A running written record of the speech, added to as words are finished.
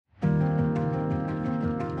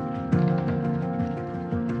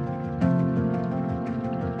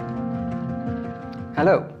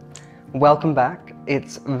Hello, welcome back.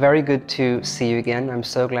 It's very good to see you again. I'm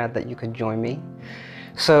so glad that you could join me.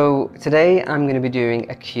 So today I'm going to be doing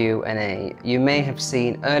a Q&A. You may have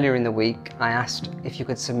seen earlier in the week I asked if you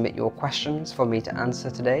could submit your questions for me to answer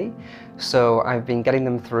today. So I've been getting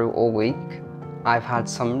them through all week. I've had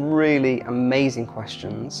some really amazing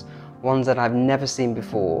questions, ones that I've never seen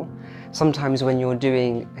before. Sometimes when you're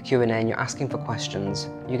doing a Q&A and you're asking for questions,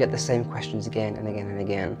 you get the same questions again and again and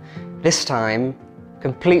again. This time,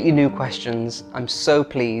 completely new questions. I'm so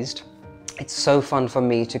pleased. It's so fun for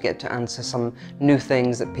me to get to answer some new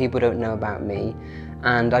things that people don't know about me.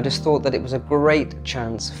 And I just thought that it was a great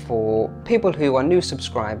chance for people who are new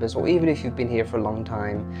subscribers, or even if you've been here for a long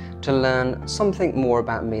time, to learn something more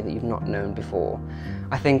about me that you've not known before.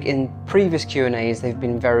 I think in previous Q&As they've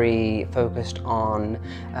been very focused on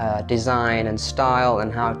design and style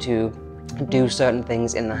and how to do certain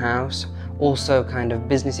things in the house. Also kind of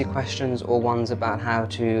businessy questions, or ones about how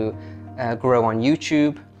to grow on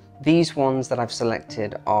YouTube. These ones that I've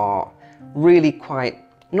selected are really quite,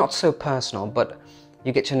 not so personal, but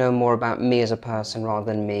you get to know more about me as a person rather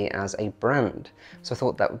than me as a brand. So I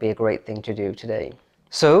thought that would be a great thing to do today.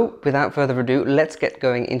 So without further ado, let's get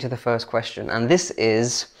going into the first question. And this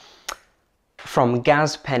is from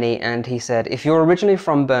Gaz Penny, and he said, if you're originally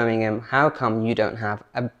from Birmingham, how come you don't have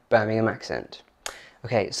a Birmingham accent?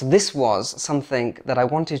 Okay, so this was something that I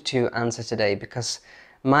wanted to answer today because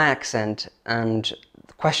my accent and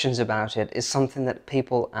questions about it is something that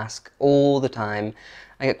people ask all the time.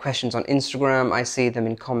 I get questions on Instagram, I see them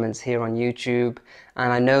in comments here on YouTube,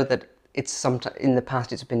 and I know that in the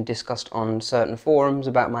past it's been discussed on certain forums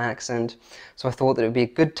about my accent, so I thought that it would be a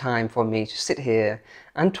good time for me to sit here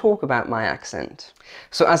and talk about my accent.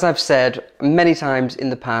 So as I've said many times in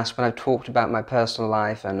the past when I've talked about my personal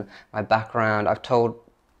life and my background,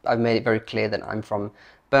 I've made it very clear that I'm from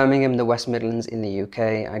Birmingham, the West Midlands in the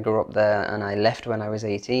UK. I grew up there and I left when I was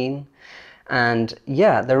 18. And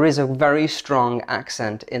yeah, there is a very strong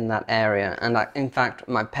accent in that area. And in fact,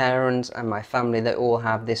 my parents and my family, they all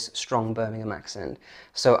have this strong Birmingham accent.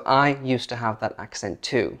 So I used to have that accent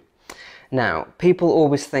too. Now, people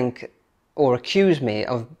always think or accuse me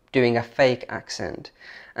of doing a fake accent.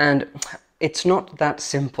 And it's not that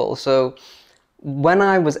simple. So when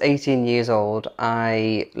I was 18 years old,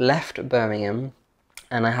 I left Birmingham,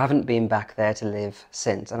 and I haven't been back there to live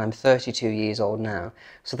since, and I'm 32 years old now.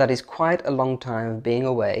 So that is quite a long time of being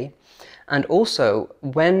away. And also,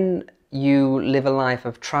 when you live a life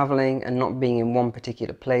of traveling and not being in one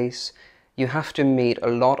particular place, you have to meet a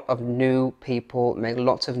lot of new people, make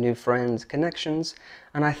lots of new friends, connections.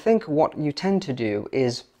 And I think what you tend to do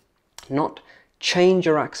is not change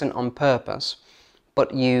your accent on purpose,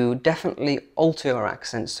 but you definitely alter your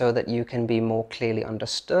accent so that you can be more clearly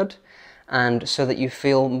understood, and so that you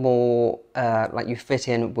feel more like you fit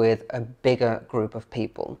in with a bigger group of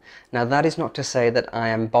people. Now, that is not to say that I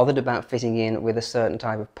am bothered about fitting in with a certain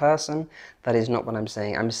type of person. That is not what I'm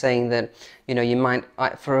saying. I'm saying that, you know,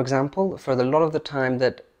 for example, for a lot of the time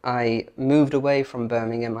that I moved away from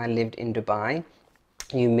Birmingham, I lived in Dubai.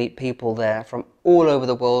 You meet people there from all over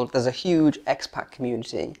the world. There's a huge expat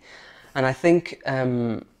community. And I think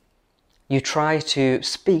you try to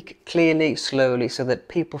speak clearly, slowly, so that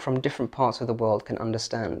people from different parts of the world can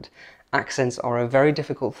understand. Accents are a very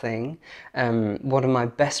difficult thing. One of my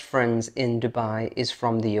best friends in Dubai is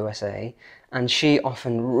from the USA, and she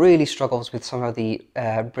often really struggles with some of the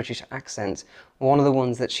British accents. One of the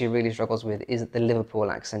ones that she really struggles with is the Liverpool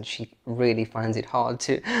accent. She really finds it hard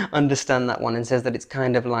to understand that one and says that it's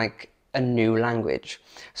kind of like a new language.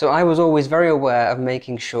 So I was always very aware of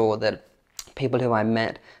making sure that people who I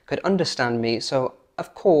met could understand me. So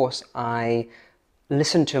of course I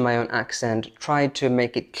listened to my own accent, tried to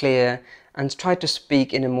make it clear, and tried to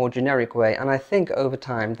speak in a more generic way. And I think over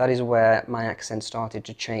time that is where my accent started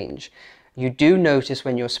to change. You do notice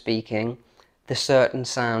when you're speaking the certain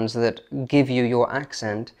sounds that give you your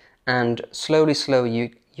accent, and slowly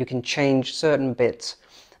you can change certain bits,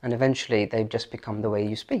 and eventually they just become the way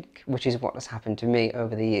you speak, which is what has happened to me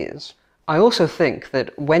over the years. I also think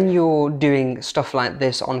that when you're doing stuff like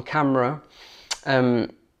this on camera,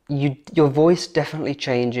 your voice definitely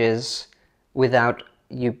changes without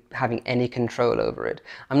you having any control over it.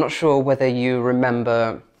 I'm not sure whether you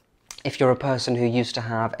remember, if you're a person who used to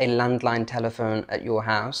have a landline telephone at your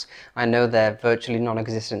house. I know they're virtually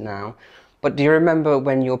non-existent now. But do you remember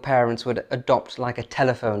when your parents would adopt like a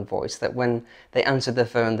telephone voice, that when they answered the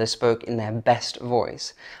phone they spoke in their best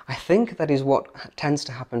voice? I think that is what tends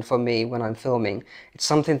to happen for me when I'm filming. It's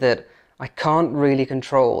something that I can't really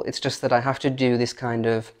control. It's just that I have to do this kind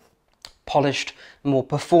of polished, more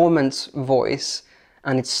performance voice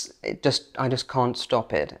and I just can't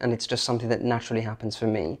stop it, and it's just something that naturally happens for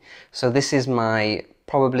me. So this is my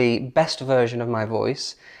probably best version of my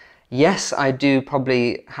voice. Yes, I do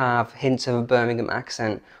probably have hints of a Birmingham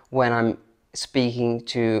accent when I'm speaking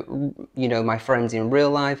to, you know, my friends in real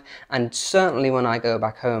life, and certainly when I go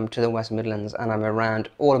back home to the West Midlands and I'm around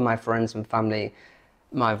all of my friends and family,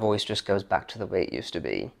 my voice just goes back to the way it used to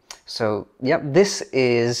be. So, yep, this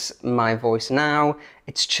is my voice now.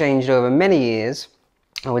 It's changed over many years.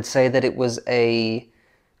 I would say that it was a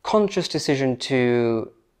conscious decision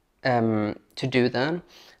to do that.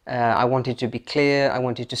 I wanted to be clear. I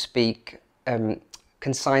wanted to speak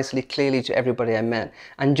concisely, clearly to everybody I met,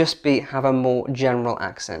 and just have a more general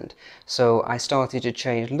accent. So I started to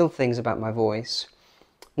change little things about my voice,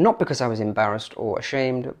 not because I was embarrassed or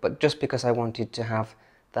ashamed, but just because I wanted to have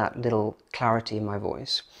that little clarity in my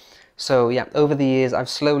voice. So yeah, over the years I've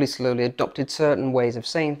slowly adopted certain ways of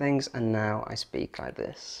saying things, and now I speak like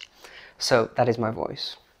this. So that is my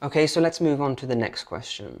voice. Okay, so let's move on to the next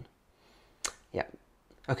question. Yeah.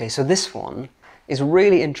 Okay, so this one is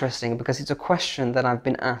really interesting because it's a question that I've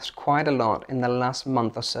been asked quite a lot in the last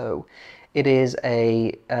month or so. It is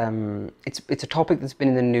it's a topic that's been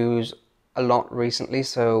in the news a lot recently,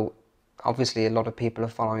 so obviously a lot of people are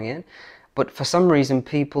following it. But for some reason,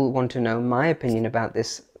 people want to know my opinion about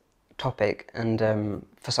this topic, and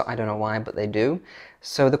I don't know why, but they do.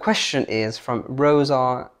 So the question is from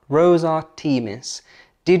Rosa Temis.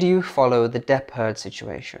 Did you follow the Depp Heard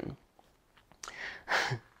situation?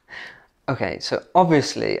 Okay, so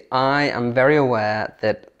obviously I am very aware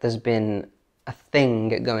that there's been a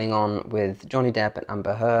thing going on with Johnny Depp and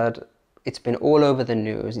Amber Heard. It's been all over the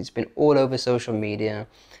news, it's been all over social media,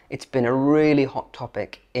 it's been a really hot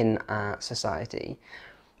topic in our society.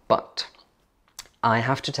 But I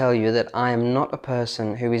have to tell you that I am not a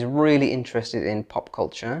person who is really interested in pop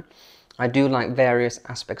culture. I do like various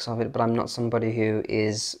aspects of it, but I'm not somebody who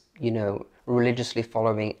is, you know, religiously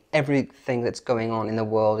following everything that's going on in the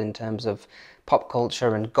world in terms of pop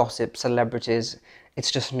culture and gossip, celebrities.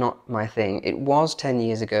 It's just not my thing. It was 10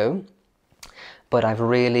 years ago, but I've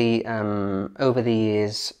really, over the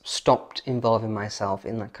years, stopped involving myself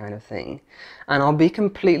in that kind of thing. And I'll be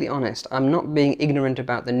completely honest, I'm not being ignorant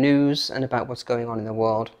about the news and about what's going on in the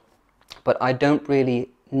world, but I don't really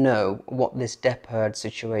know what this Depp Heard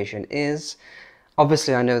situation is.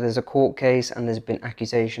 Obviously, I know there's a court case and there's been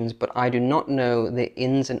accusations, but I do not know the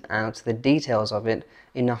ins and outs, the details of it,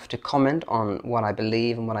 enough to comment on what I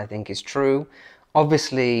believe and what I think is true.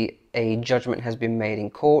 Obviously, a judgment has been made in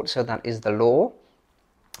court, so that is the law.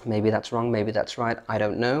 Maybe that's wrong, maybe that's right, I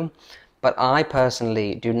don't know. But I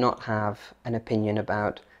personally do not have an opinion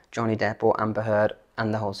about Johnny Depp or Amber Heard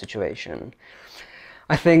and the whole situation.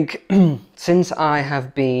 I think since I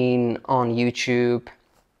have been on YouTube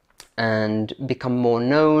and become more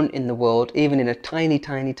known in the world, even in a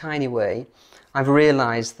tiny way, I've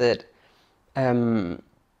realized that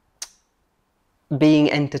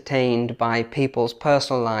being entertained by people's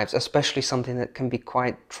personal lives, especially something that can be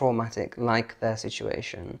quite traumatic, like their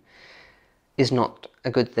situation, is not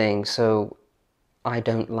a good thing. So I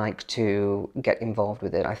don't like to get involved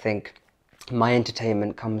with it. I think my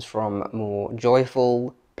entertainment comes from more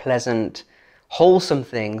joyful, pleasant, wholesome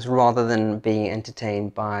things rather than being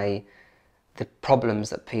entertained by the problems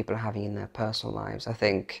that people are having in their personal lives. I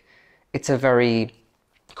think it's a very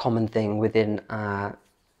common thing within our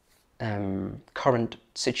current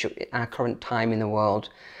time in the world.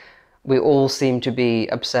 We all seem to be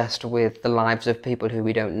obsessed with the lives of people who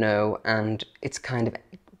we don't know, and it's kind of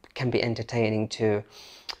can be entertaining to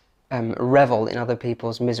revel in other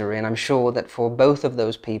people's misery. And I'm sure that for both of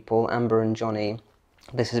those people, Amber and Johnny,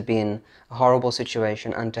 this has been a horrible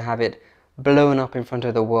situation, and to have it blown up in front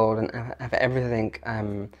of the world and have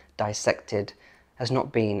everything dissected has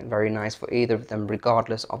not been very nice for either of them,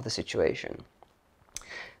 regardless of the situation.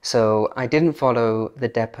 So I didn't follow the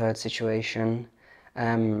Depp Heard situation.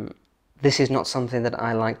 This is not something that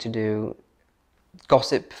I like to do.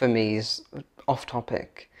 Gossip for me is off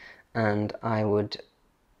topic, and I would,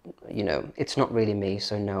 you know, it's not really me,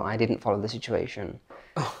 so no, I didn't follow the situation.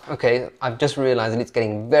 Oh, okay, I've just realised that it's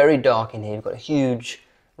getting very dark in here. We've got a huge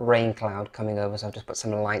rain cloud coming over, so I've just put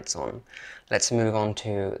some lights on. Let's move on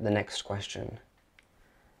to the next question.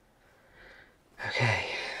 Okay.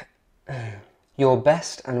 Your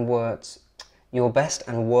best and worst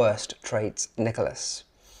traits, Nicholas.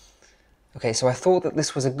 Okay, so I thought that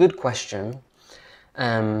this was a good question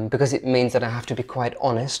because it means that I have to be quite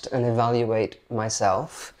honest and evaluate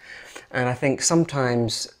myself. And I think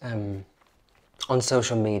sometimes on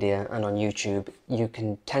social media and on YouTube, you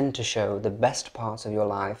can tend to show the best parts of your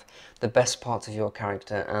life, the best parts of your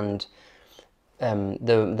character, and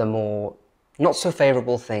the more not so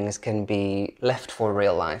favorable things can be left for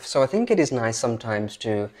real life. So I think it is nice sometimes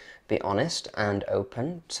to be honest and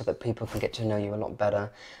open so that people can get to know you a lot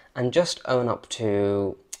better, and just own up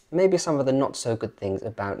to maybe some of the not so good things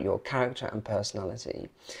about your character and personality.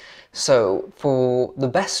 So for the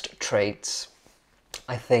best traits,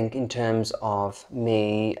 I think in terms of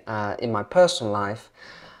me in my personal life,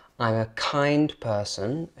 I'm a kind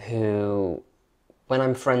person who, when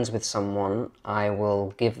I'm friends with someone, I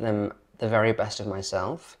will give them the very best of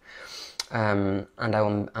myself, and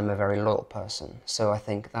I'm a very loyal person. So I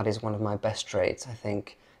think that is one of my best traits. I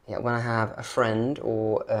think, yeah, when I have a friend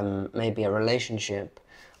or maybe a relationship,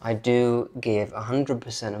 I do give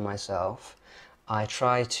 100% of myself. I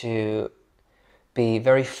try to be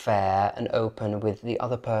very fair and open with the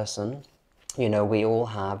other person. You know, we all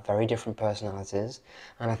have very different personalities,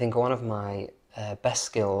 and I think one of my best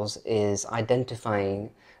skills is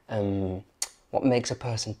identifying what makes a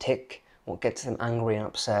person tick, what gets them angry and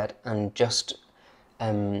upset, and just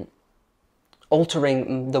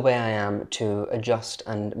altering the way I am to adjust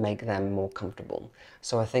and make them more comfortable.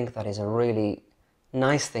 So I think that is a really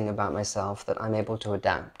nice thing about myself, that I'm able to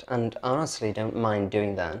adapt, and I honestly don't mind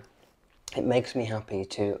doing that. It makes me happy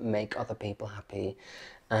to make other people happy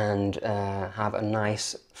and have a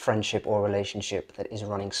nice friendship or relationship that is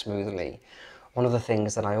running smoothly. One of the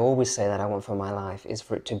things that I always say that I want for my life is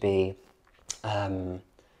for it to be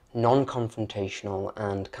non-confrontational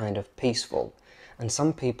and kind of peaceful. And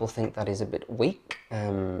some people think that is a bit weak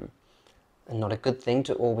and not a good thing,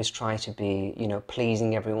 to always try to be, you know,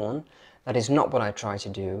 pleasing everyone. That is not what I try to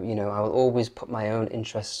do. You know, I will always put my own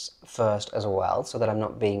interests first as well, so that I'm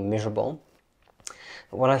not being miserable.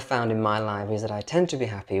 But what I've found in my life is that I tend to be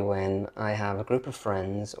happy when I have a group of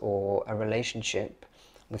friends or a relationship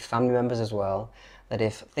with family members as well, that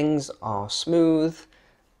if things are smooth,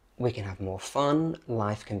 we can have more fun,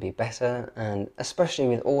 life can be better, and especially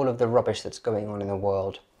with all of the rubbish that's going on in the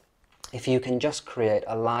world, if you can just create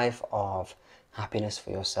a life of happiness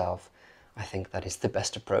for yourself, I think that is the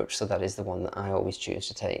best approach. So that is the one that I always choose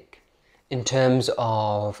to take. In terms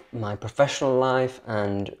of my professional life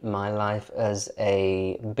and my life as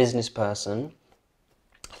a business person,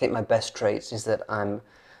 I think my best traits is that I'm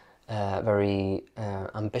very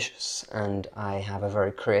ambitious, and I have a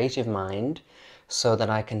very creative mind, so that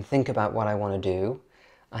I can think about what I want to do.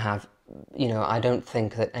 I have, you know, I don't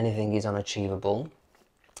think that anything is unachievable.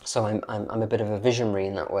 So I'm a bit of a visionary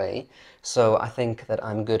in that way. So I think that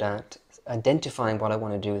I'm good at identifying what I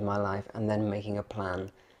want to do with my life and then making a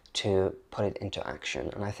plan to put it into action.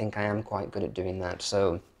 And I think I am quite good at doing that.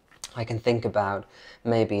 So I can think about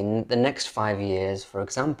maybe in the next 5 years, for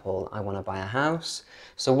example, I want to buy a house.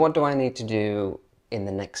 So what do I need to do in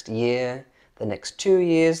the next year, the next 2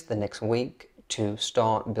 years, the next week to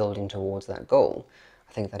start building towards that goal?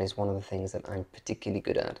 I think that is one of the things that I'm particularly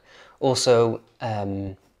good at. Also,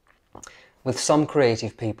 with some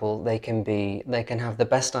creative people, they can have the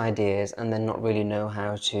best ideas and then not really know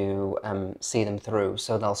how to see them through.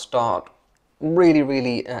 So they'll start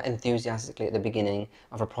really enthusiastically at the beginning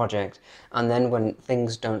of a project, and then when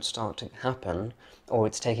things don't start to happen, or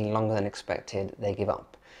it's taking longer than expected, they give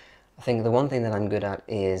up. I think the one thing that I'm good at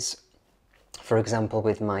is, for example,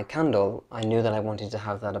 with my candle, I knew that I wanted to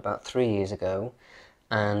have that about 3 years ago,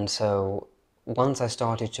 and so once I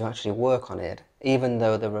started to actually work on it, even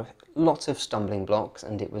though there were lots of stumbling blocks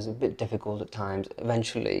and it was a bit difficult at times,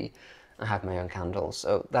 eventually I had my own candles.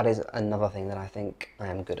 So that is another thing that I think I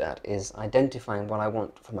am good at, is identifying what I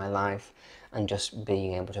want for my life and just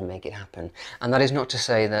being able to make it happen. And that is not to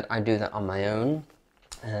say that I do that on my own.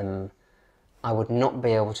 I would not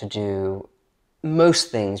be able to do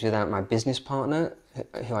most things without my business partner,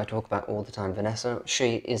 who I talk about all the time, Vanessa.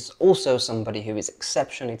 She is also somebody who is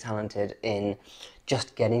exceptionally talented in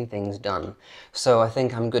just getting things done. So I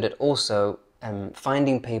think I'm good at also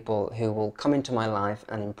finding people who will come into my life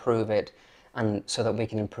and improve it, and so that we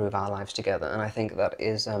can improve our lives together. And I think that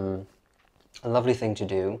is a lovely thing to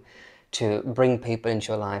do, to bring people into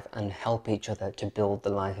your life and help each other to build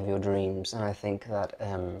the life of your dreams. And I think that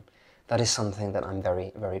that is something that I'm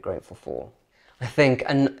very grateful for. I think,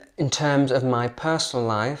 and in terms of my personal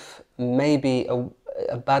life, maybe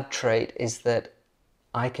a bad trait is that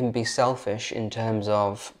I can be selfish in terms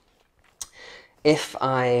of, if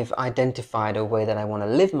I've identified a way that I want to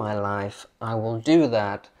live my life, I will do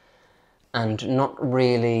that and not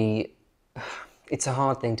really, it's a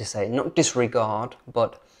hard thing to say, not disregard,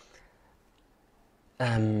 but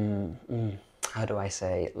how do I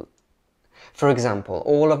say? For example,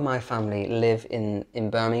 all of my family live in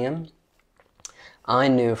Birmingham. I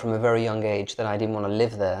knew from a very young age that I didn't want to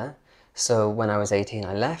live there, So when I was 18,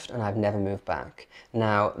 I left and I've never moved back.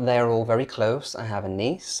 Now, they're all very close. I have a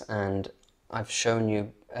niece, and I've shown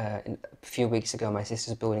you a few weeks ago, my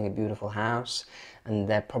sister's building a beautiful house, and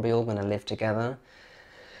they're probably all going to live together.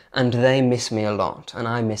 And they miss me a lot, and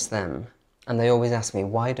I miss them. And they always ask me,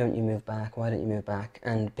 why don't you move back? Why don't you move back?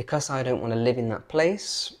 And because I don't want to live in that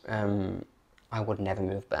place, I would never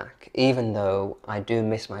move back. Even though I do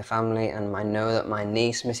miss my family, and I know that my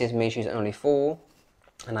niece misses me, she's only 4,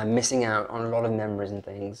 and I'm missing out on a lot of memories and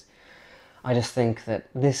things. I just think that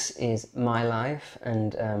this is my life,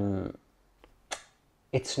 and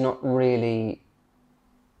it's not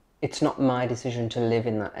my decision to live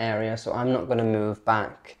in that area, so I'm not going to move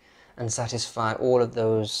back and satisfy all of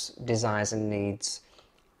those desires and needs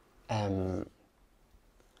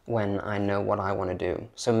when I know what I want to do.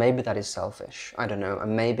 So maybe that is selfish, I don't know,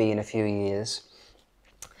 and maybe in a few years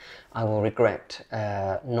I will regret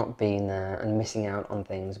not being there and missing out on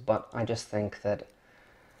things, but I just think that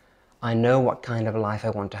I know what kind of life I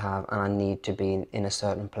want to have, and I need to be in a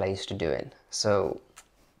certain place to do it. So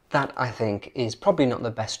that, I think, is probably not the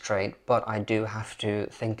best trait, but I do have to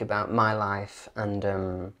think about my life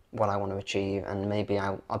and what I want to achieve, and maybe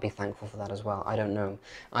I'll be thankful for that as well. I don't know.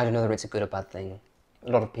 I don't know whether it's a good or bad thing. A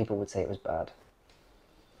lot of people would say it was bad.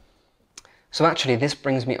 So actually, this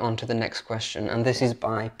brings me on to the next question, and this is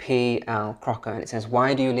by P.L. Crocker, and it says,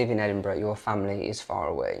 why do you live in Edinburgh? Your family is far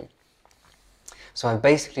away. So I've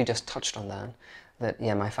basically just touched on that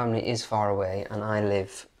yeah, my family is far away, and I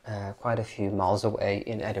live quite a few miles away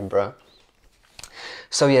in Edinburgh.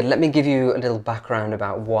 So yeah, let me give you a little background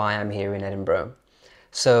about why I'm here in Edinburgh.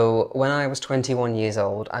 So when I was 21 years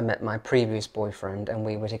old, I met my previous boyfriend, and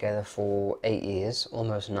we were together for 8 years,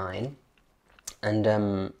 almost 9.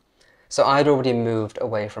 And so I'd already moved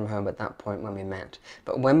away from home at that point when we met.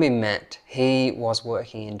 But when we met, he was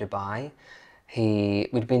working in Dubai.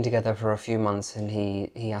 We'd been together for a few months, and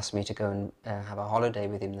he asked me to go and have a holiday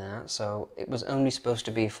with him there. So it was only supposed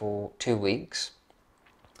to be for 2 weeks.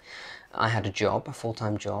 I had a job, a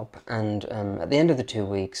full-time job, and at the end of the 2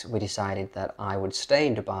 weeks, we decided that I would stay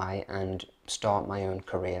in Dubai and start my own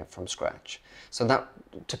career from scratch. So that,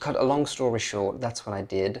 to cut a long story short, that's what I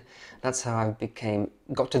did. That's how I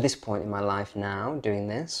got to this point in my life now, doing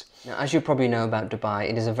this. Now, as you probably know about Dubai,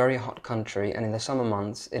 it is a very hot country, and in the summer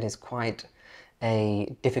months, it is quite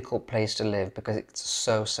a difficult place to live because it's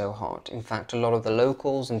so hot. In fact, a lot of the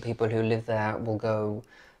locals and people who live there will go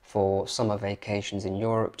for summer vacations in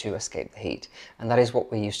Europe to escape the heat, and that is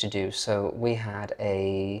what we used to do. So we had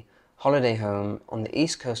a holiday home on the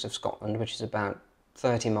east coast of Scotland, which is about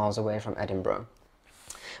 30 miles away from Edinburgh.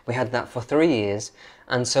 We had that for 3 years,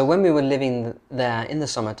 and so when we were living there in the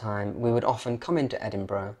summertime, we would often come into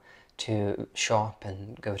Edinburgh to shop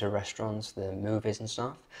and go to restaurants, the movies and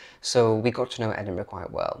stuff. So we got to know Edinburgh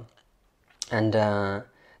quite well. And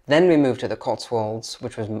then we moved to the Cotswolds,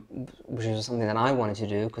 which was something that I wanted to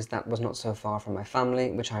do because that was not so far from my family,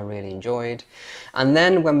 which I really enjoyed. And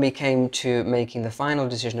then when we came to making the final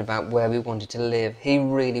decision about where we wanted to live, he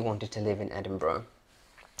really wanted to live in Edinburgh.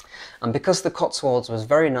 And because the Cotswolds was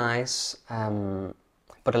very nice,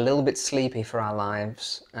 but a little bit sleepy for our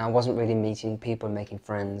lives, I wasn't really meeting people and making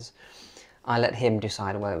friends, I let him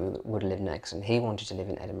decide where we would live next, and he wanted to live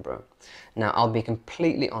in Edinburgh. Now, I'll be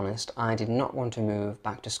completely honest, I did not want to move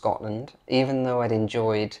back to Scotland, even though I'd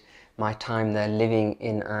enjoyed my time there living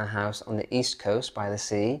in our house on the east coast by the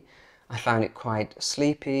sea. I found it quite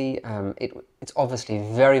sleepy. It's obviously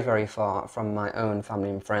very far from my own family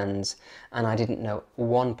and friends, and I didn't know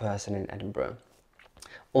one person in Edinburgh.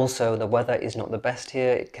 Also, the weather is not the best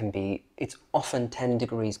here. It's often 10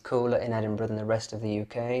 degrees cooler in Edinburgh than the rest of the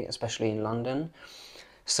UK, especially in London.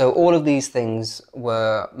 So all of these things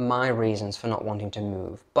were my reasons for not wanting to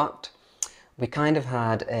move. But we kind of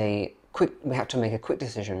had we had to make a quick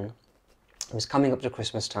decision. It was coming up to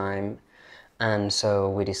Christmas time, and so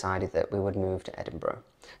we decided that we would move to Edinburgh.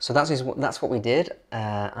 So that's what we did,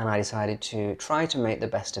 and I decided to try to make the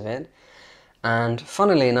best of it. And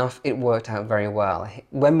funnily enough, it worked out very well.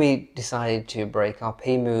 When we decided to break up,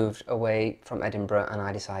 he moved away from Edinburgh and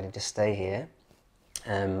I decided to stay here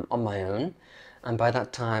on my own. And by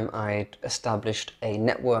that time, I'd established a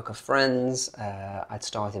network of friends, I'd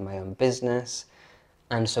started my own business,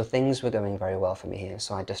 and so things were going very well for me here,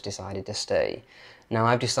 so I just decided to stay. Now,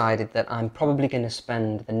 I've decided that I'm probably going to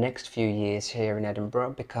spend the next few years here in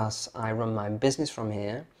Edinburgh because I run my business from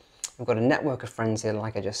here. I've got a network of friends here,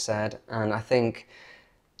 like I just said, and I think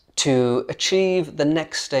to achieve the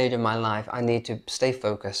next stage of my life, I need to stay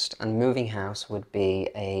focused, and moving house would be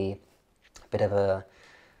a bit of a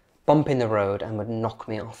bump in the road and would knock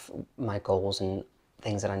me off my goals and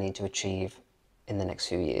things that I need to achieve in the next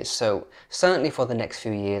few years. So certainly for the next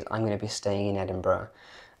few years, I'm going to be staying in Edinburgh.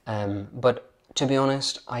 But to be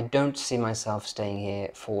honest, I don't see myself staying here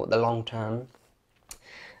for the long term.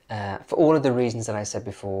 For all of the reasons that I said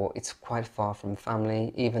before, it's quite far from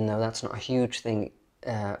family, even though that's not a huge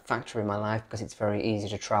factor in my life because it's very easy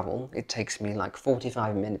to travel. It takes me like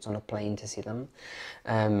 45 minutes on a plane to see them.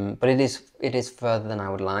 But it is further than I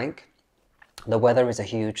would like. The weather is a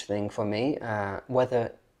huge thing for me.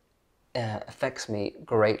 Weather affects me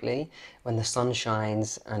greatly. When the sun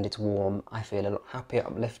shines and it's warm, I feel a lot happier,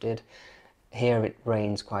 uplifted. Here it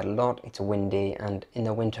rains quite a lot, it's windy, and in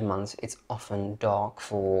the winter months it's often dark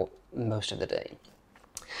for most of the day.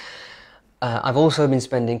 I've also been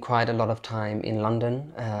spending quite a lot of time in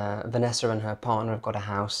London. Vanessa and her partner have got a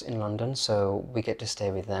house in London, so we get to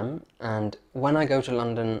stay with them. And when I go to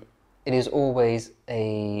London, it is always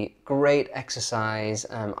a great exercise.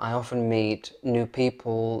 I often meet new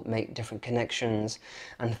people, make different connections,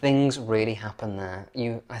 and things really happen there.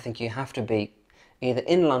 I think you have to be either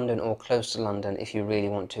in London or close to London if you really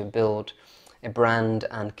want to build a brand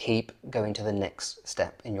and keep going to the next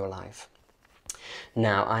step in your life.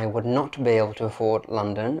 Now, I would not be able to afford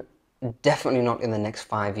London, definitely not in the next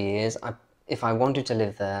 5 years. If I wanted to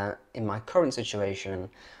live there in my current situation,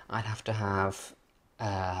 I'd have to have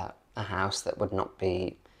a house that would not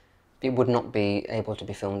be able to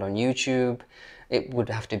be filmed on YouTube. It would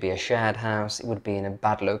have to be a shared house. It would be in a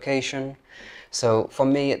bad location. So for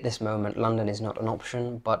me at this moment, London is not an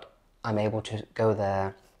option, but I'm able to go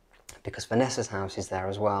there because Vanessa's house is there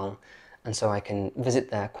as well. And so I can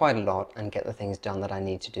visit there quite a lot and get the things done that I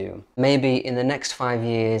need to do. Maybe in the next 5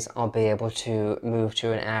 years, I'll be able to move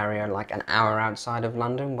to an area like an hour outside of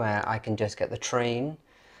London where I can just get the train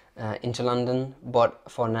into London. But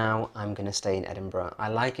for now, I'm going to stay in Edinburgh. I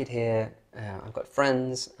like it here. I've got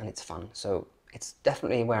friends and it's fun. So it's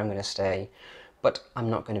definitely where I'm going to stay, but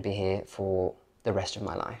I'm not going to be here for the rest of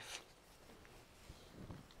my life.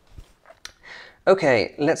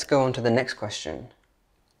 Okay, let's go on to the next question.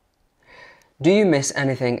 Do you miss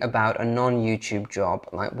anything about a non-YouTube job,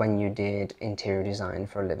 like when you did interior design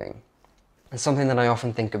for a living? It's something that I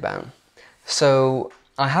often think about. So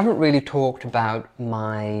I haven't really talked about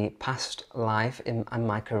my past life and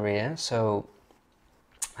my career. So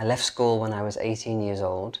I left school when I was 18 years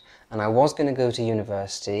old and I was going to go to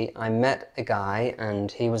university. I met a guy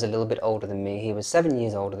and he was a little bit older than me. He was 7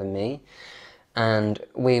 years older than me and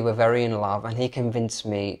we were very in love, and he convinced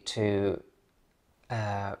me to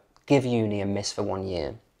give uni a miss for 1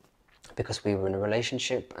 year because we were in a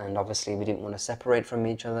relationship and obviously we didn't want to separate from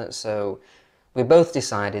each other. So we both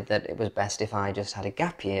decided that it was best if I just had a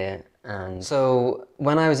gap year. And so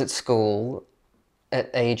when I was at school, at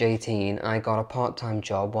age 18, I got a part-time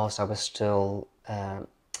job whilst I was still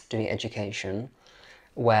doing education,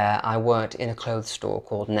 where I worked in a clothes store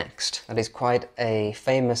called Next. That is quite a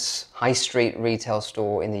famous high street retail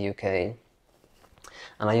store in the UK.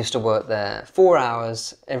 And I used to work there 4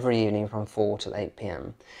 hours every evening from 4 till 8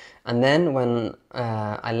 p.m. And then when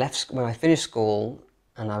I finished school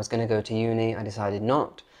and I was going to go to uni, I decided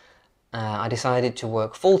not. I decided to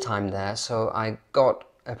work full-time there, so I got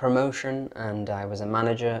a promotion and I was a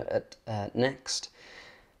manager at Next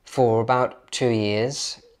for about 2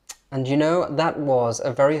 years. And you know, that was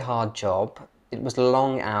a very hard job. It was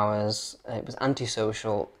long hours, it was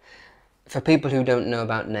antisocial. For people who don't know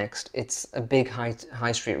about Next, it's a big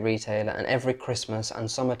high street retailer, and every Christmas and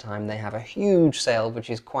summertime they have a huge sale, which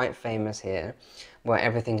is quite famous here, where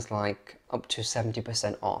everything's like up to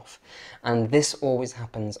 70% off. And this always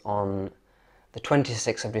happens on the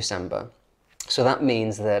 26th of December. So that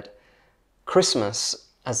means that Christmas,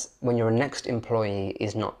 as when you're a Next employee,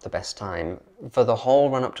 is not the best time. For the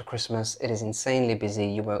whole run up to Christmas, it is insanely busy,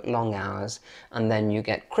 you work long hours, and then you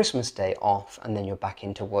get Christmas Day off, and then you're back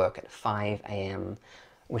into work at 5 a.m,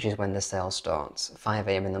 which is when the sale starts. 5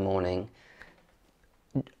 a.m. in the morning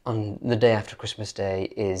on the day after Christmas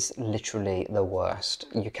Day is literally the worst.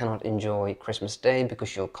 You cannot enjoy Christmas Day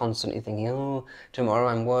because you're constantly thinking, oh, tomorrow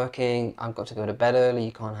I'm working, I've got to go to bed early,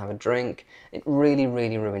 you can't have a drink. It really,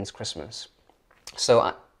 really ruins Christmas.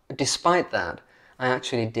 So despite that, I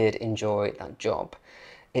actually did enjoy that job.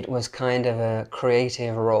 It was kind of a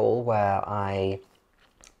creative role where I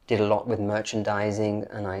did a lot with merchandising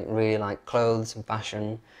and I really liked clothes and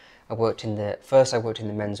fashion. First I worked in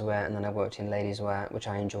the menswear and then I worked in ladieswear, which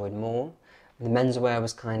I enjoyed more. The menswear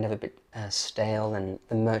was kind of a bit stale, and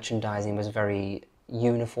the merchandising was very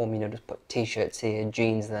uniform, you know, just put t-shirts here,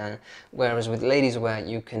 jeans there. Whereas with ladieswear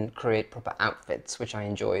you can create proper outfits, which I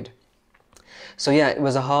enjoyed. So yeah, it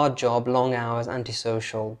was a hard job, long hours,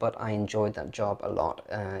 antisocial, but I enjoyed that job a lot.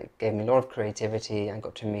 It gave me a lot of creativity. I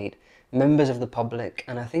got to meet members of the public,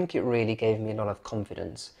 and I think it really gave me a lot of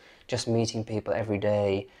confidence, just meeting people every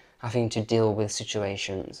day, having to deal with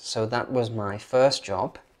situations. So that was my first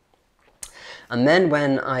job. And then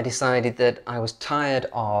when I decided that I was tired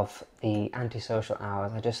of the antisocial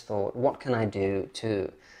hours, I just thought, what can I do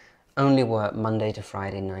to only work Monday to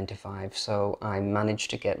Friday, 9 to 5? So I managed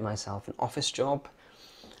to get myself an office job,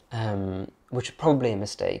 which was probably a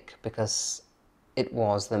mistake because it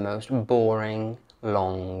was the most boring,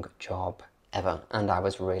 long job ever, and I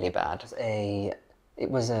was really bad. It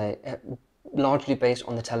was largely based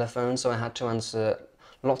on the telephone, so I had to answer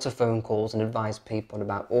lots of phone calls and advise people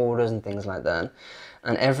about orders and things like that.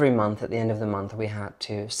 And every month, at the end of the month, we had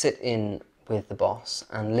to sit in with the boss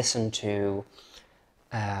and listen to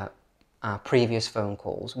our previous phone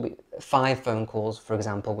calls. 5 phone calls, for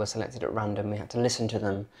example, were selected at random. We had to listen to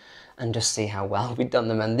them and just see how well we'd done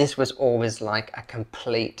them. And this was always like a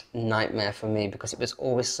complete nightmare for me because it was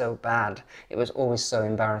always so bad. It was always so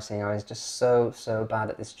embarrassing. I was just so bad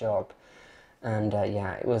at this job. And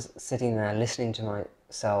yeah, it was sitting there listening to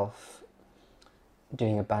myself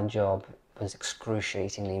doing a bad job was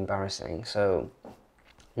excruciatingly embarrassing. So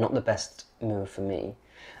not the best move for me.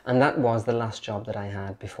 And that was the last job that I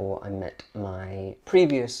had before I met my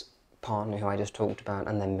previous partner who I just talked about,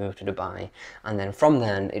 and then moved to Dubai. And then from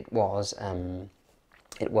then it was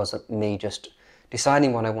me just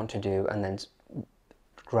deciding what I want to do and then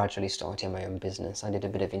gradually starting my own business. I did a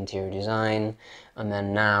bit of interior design, and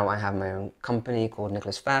then now I have my own company called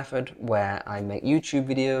Nicholas Fairford, where I make YouTube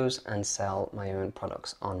videos and sell my own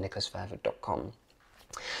products on nicholasfairford.com.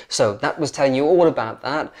 So that was telling you all about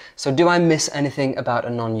that. So do I miss anything about a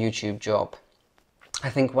non-YouTube job? I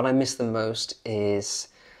think what I miss the most is,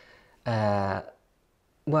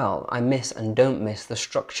 well, I miss and don't miss the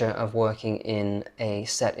structure of working in a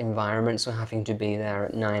set environment, so having to be there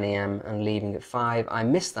at 9 AM and leaving at 5. I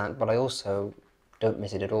miss that, but I also don't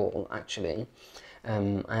miss it at all, actually.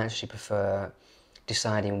 I actually prefer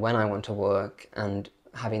deciding when I want to work and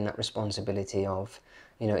having that responsibility of,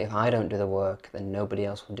 you know, if I don't do the work, then nobody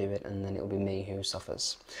else will do it, and then it'll be me who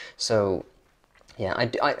suffers. So yeah,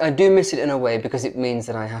 I do miss it in a way, because it means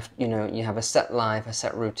that I have, you know, you have a set life, a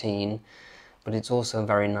set routine, but it's also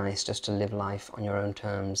very nice just to live life on your own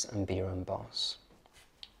terms and be your own boss.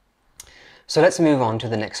 So let's move on to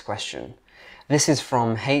the next question. This is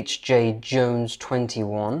from HJ Jones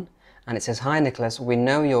 21, and it says, "Hi Nicholas, we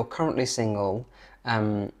know you're currently single,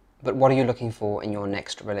 but what are you looking for in your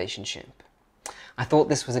next relationship?" I thought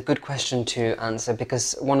this was a good question to answer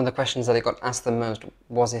because one of the questions that I got asked the most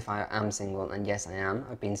was if I am single, and yes I am.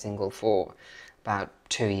 I've been single for about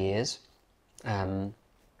 2 years.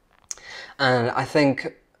 And I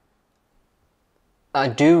think I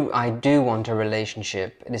do want a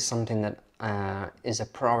relationship. It is something that is a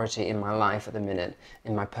priority in my life at the minute,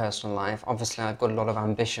 in my personal life. Obviously I've got a lot of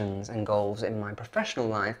ambitions and goals in my professional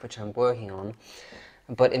life, which I'm working on.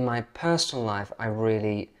 But in my personal life, I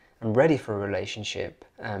really am ready for a relationship.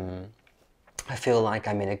 I feel like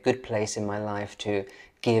I'm in a good place in my life to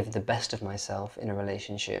give the best of myself in a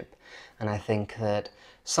relationship. And I think that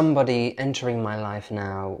somebody entering my life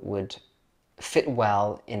now would fit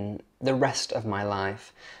well in the rest of my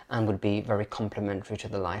life and would be very complementary to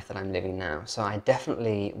the life that I'm living now. So I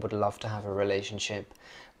definitely would love to have a relationship,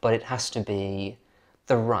 but it has to be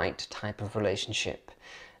the right type of relationship.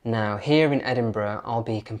 Now, here in Edinburgh, I'll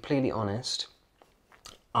be completely honest,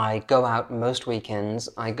 I go out most weekends.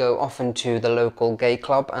 I go often to the local gay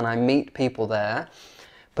club and I meet people there,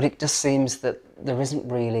 but it just seems that there isn't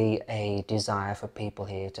really a desire for people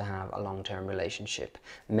here to have a long-term relationship.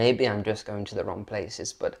 Maybe I'm just going to the wrong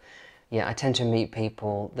places, but yeah, I tend to meet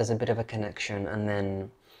people, there's a bit of a connection, and then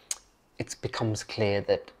it becomes clear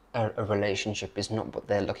that a relationship is not what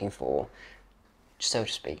they're looking for, so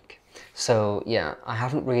to speak. So yeah, I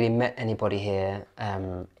haven't really met anybody here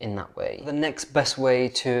in that way. The next best way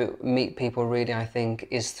to meet people really, I think,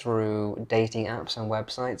 is through dating apps and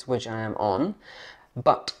websites, which I am on,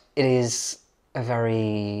 but it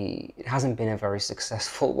hasn't been a very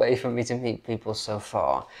successful way for me to meet people so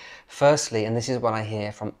far. Firstly, and this is what I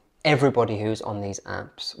hear from everybody who's on these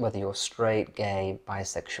apps, whether you're straight, gay,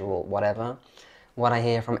 bisexual, whatever, what I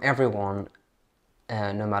hear from everyone,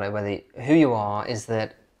 no matter who you are, is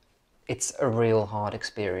that it's a real hard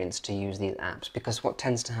experience to use these apps, because what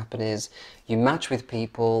tends to happen is you match with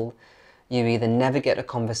people, you either never get a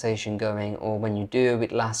conversation going, or when you do,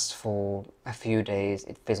 it lasts for a few days,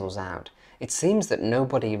 it fizzles out. It seems that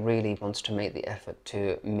nobody really wants to make the effort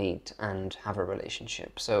to meet and have a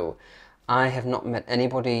relationship. So I have not met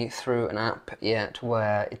anybody through an app yet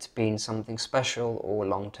where it's been something special or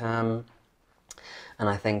long-term, and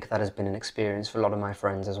I think that has been an experience for a lot of my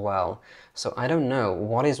friends as well. So I don't know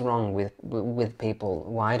what is wrong with people.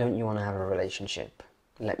 Why don't you want to have a relationship?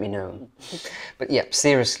 Let me know. But yeah,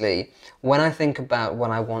 seriously, when I think about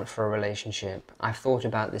what I want for a relationship, I've thought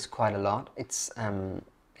about this quite a lot.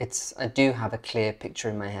 I do have a clear picture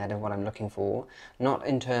in my head of what I'm looking for, not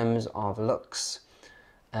in terms of looks,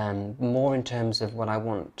 more in terms of what I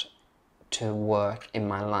want to work in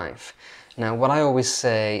my life. Now, what I always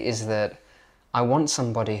say is that I want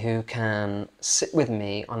somebody who can sit with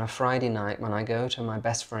me on a Friday night when I go to my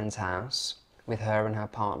best friend's house with her and her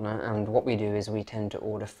partner, and what we do is we tend to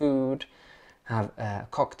order food, have a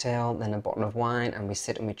cocktail, then a bottle of wine, and we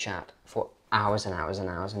sit and we chat for hours and hours and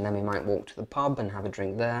hours, and then we might walk to the pub and have a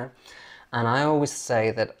drink there. And I always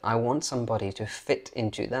say that I want somebody to fit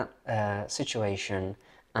into that situation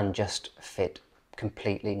and just fit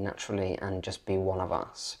completely naturally and just be one of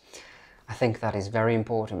us. I think that is very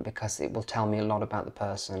important because it will tell me a lot about the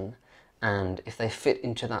person, and if they fit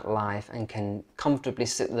into that life and can comfortably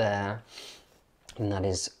sit there, then that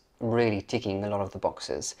is really ticking a lot of the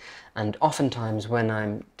boxes. And oftentimes when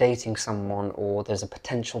I'm dating someone or there's a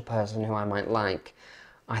potential person who I might like,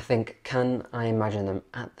 I think, can I imagine them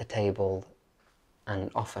at the table? And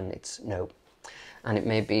often it's no. And it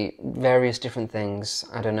may be various different things,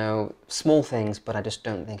 I don't know, small things, but I just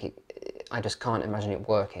don't think I just can't imagine it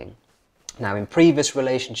working. Now, in previous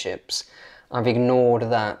relationships, I've ignored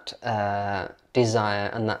that desire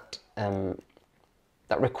and that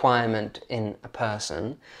requirement in a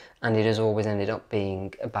person, and it has always ended up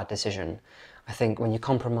being a bad decision. I think when you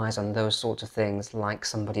compromise on those sorts of things, like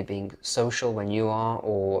somebody being social when you are,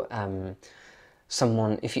 or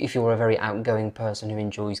someone, if you're a very outgoing person who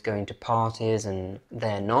enjoys going to parties and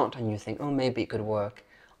they're not, and you think, oh, maybe it could work,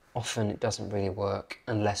 often it doesn't really work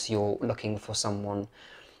unless you're looking for someone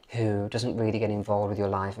who doesn't really get involved with your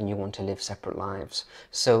life and you want to live separate lives.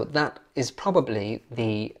 So that is probably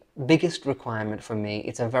the biggest requirement for me.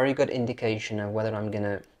 It's a very good indication of whether I'm going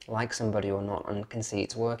to like somebody or not and can see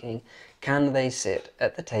it's working. Can they sit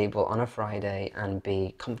at the table on a Friday and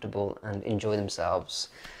be comfortable and enjoy themselves?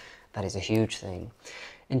 That is a huge thing.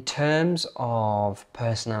 In terms of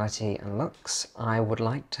personality and looks, I would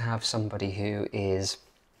like to have somebody who is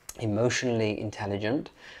emotionally intelligent,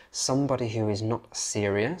 somebody who is not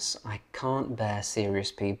serious. I can't bear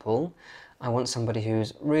serious people. I want somebody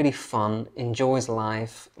who's really fun, enjoys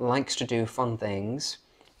life, likes to do fun things.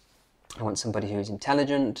 I want somebody who is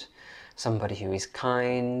intelligent, somebody who is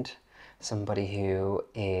kind, somebody who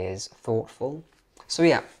is thoughtful. So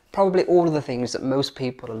yeah, probably all of the things that most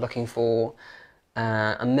people are looking for.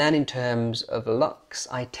 And then in terms of looks,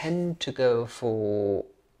 I tend to go for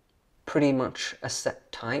pretty much a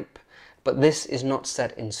set type, but this is not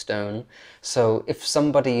set in stone. So if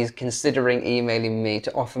somebody is considering emailing me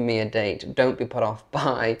to offer me a date, don't be put off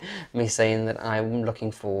by me saying that I'm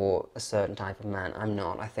looking for a certain type of man. I'm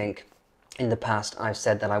not. I think in the past I've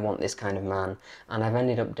said that I want this kind of man, and I've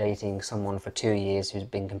ended up dating someone for 2 years who's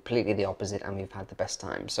been completely the opposite, and we've had the best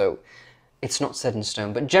time. So it's not set in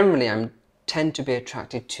stone, but generally I tend to be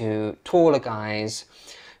attracted to taller guys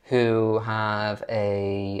who have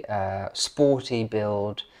a sporty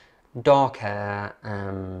build, dark hair,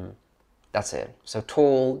 that's it. So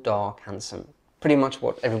tall, dark, handsome. Pretty much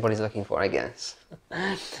what everybody's looking for, I guess.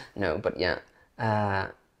 No, but yeah.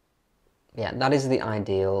 Yeah, that is the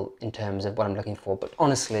ideal in terms of what I'm looking for. But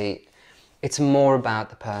honestly, it's more about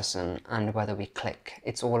the person and whether we click.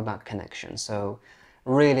 It's all about connection. So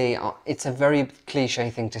really, it's a very cliche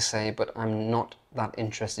thing to say, but I'm not that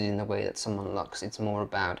interested in the way that someone looks. It's more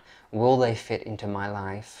about, will they fit into my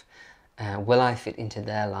life? Will I fit into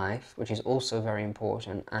their life, which is also very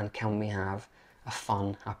important, and can we have a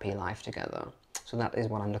fun, happy life together? So that is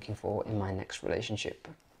what I'm looking for in my next relationship.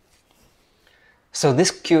 So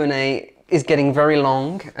this Q&A is getting very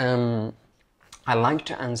long. I like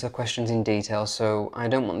to answer questions in detail, so I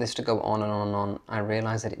don't want this to go on and on and on. I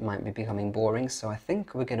realise that it might be becoming boring, so I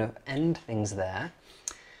think we're going to end things there.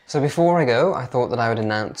 So before I go, I thought that I would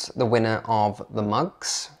announce the winner of the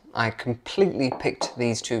mugs. I completely picked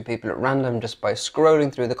these two people at random just by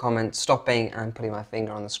scrolling through the comments, stopping and putting my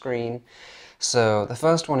finger on the screen. So the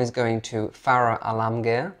first one is going to Farah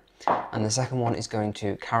Alamgir, and the second one is going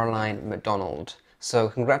to Caroline McDonald. So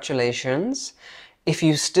congratulations. If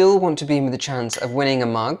you still want to be in with the chance of winning a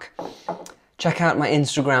mug, check out my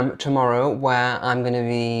Instagram tomorrow, where I'm going to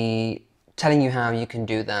be telling you how you can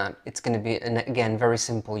do that. It's going to be, again, very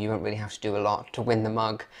simple. You won't really have to do a lot to win the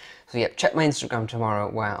mug. So yeah, check my Instagram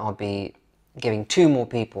tomorrow, where I'll be giving 2 more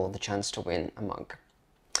people the chance to win a mug.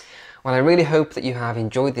 Well, I really hope that you have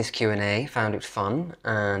enjoyed this Q&A, found it fun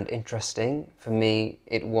and interesting. For me,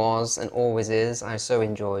 it was and always is. I so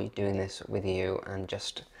enjoy doing this with you and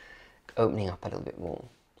just opening up a little bit more.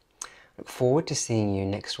 Look forward to seeing you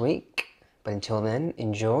next week. But until then,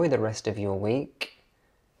 enjoy the rest of your week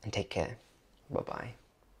and take care. Bye-bye.